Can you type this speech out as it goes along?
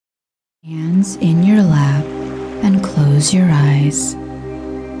Hands in your lap and close your eyes.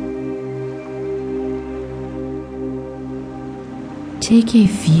 Take a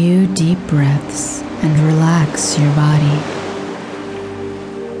few deep breaths and relax your body.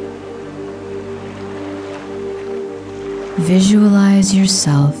 Visualize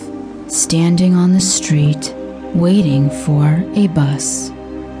yourself standing on the street waiting for a bus.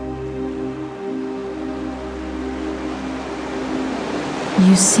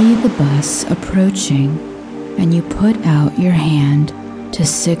 You see the bus approaching and you put out your hand to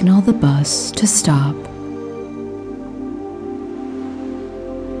signal the bus to stop.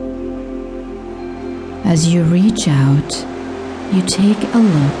 As you reach out, you take a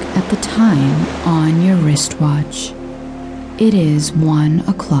look at the time on your wristwatch. It is 1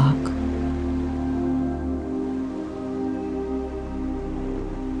 o'clock.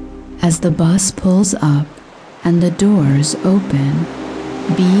 As the bus pulls up and the doors open,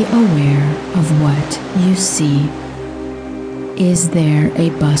 be aware of what you see. Is there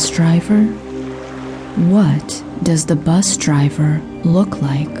a bus driver? What does the bus driver look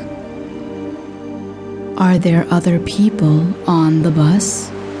like? Are there other people on the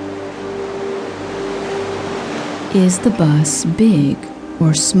bus? Is the bus big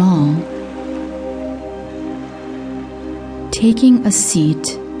or small? Taking a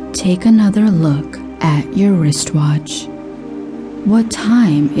seat, take another look at your wristwatch. What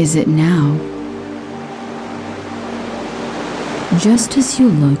time is it now? Just as you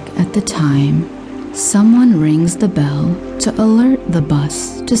look at the time, someone rings the bell to alert the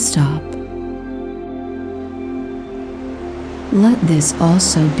bus to stop. Let this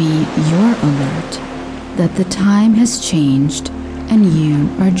also be your alert that the time has changed and you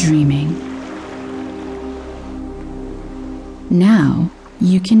are dreaming. Now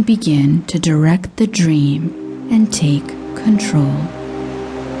you can begin to direct the dream and take control.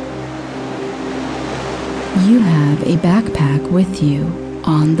 You have a backpack with you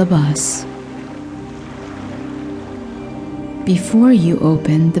on the bus. Before you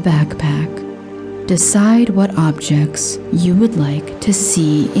open the backpack, decide what objects you would like to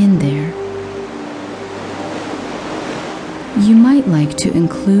see in there. You might like to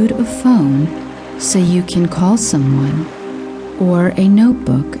include a phone so you can call someone, or a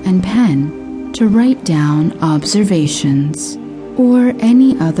notebook and pen to write down observations or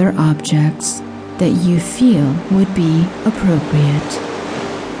any other objects that you feel would be appropriate.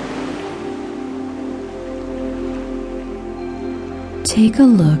 Take a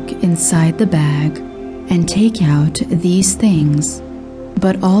look inside the bag and take out these things,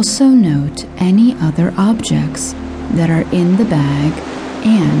 but also note any other objects that are in the bag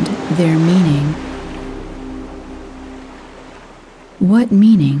and their meaning. What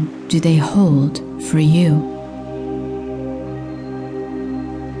meaning do they hold for you?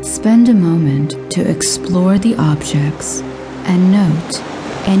 Spend a moment to explore the objects and note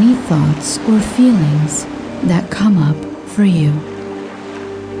any thoughts or feelings that come up for you.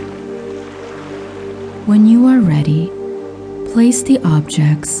 When you are ready, place the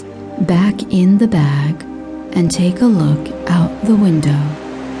objects back in the bag and take a look out the window.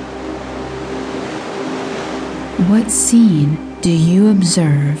 What scene do you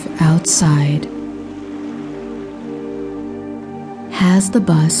observe outside? Has the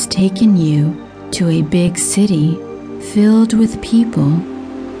bus taken you to a big city filled with people,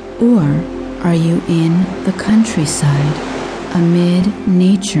 or are you in the countryside amid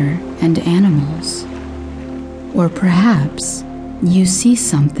nature and animals? Or perhaps you see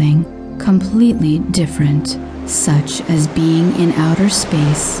something completely different, such as being in outer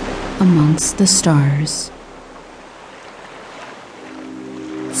space amongst the stars.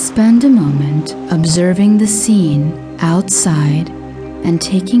 Spend a moment observing the scene outside and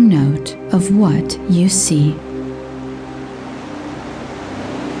taking note of what you see.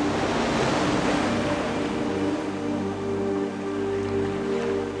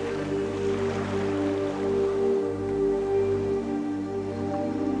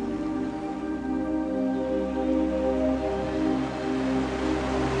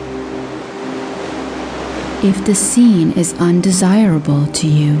 If the scene is undesirable to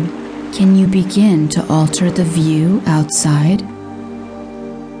you, can you begin to alter the view outside?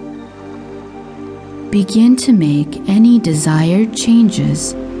 Begin to make any desired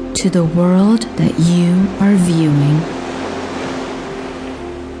changes to the world that you are viewing.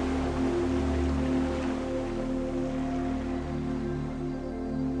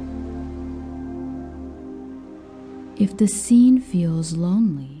 If the scene feels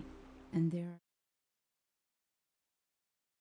lonely,